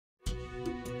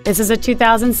This is a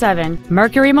 2007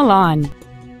 Mercury Milan.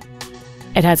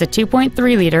 It has a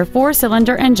 2.3-liter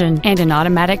four-cylinder engine and an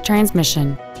automatic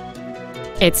transmission.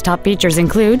 Its top features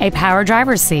include a power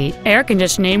driver's seat, air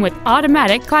conditioning with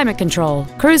automatic climate control,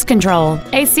 cruise control,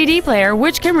 a CD player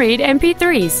which can read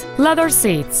MP3s, leather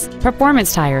seats,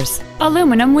 performance tires,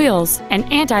 aluminum wheels, an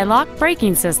anti-lock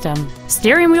braking system,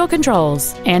 steering wheel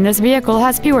controls, and this vehicle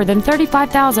has fewer than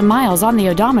 35,000 miles on the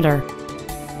odometer.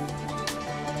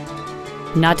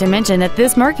 Not to mention that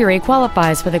this Mercury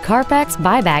qualifies for the Carfax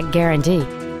buyback guarantee.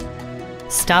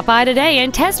 Stop by today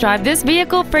and test drive this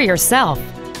vehicle for yourself.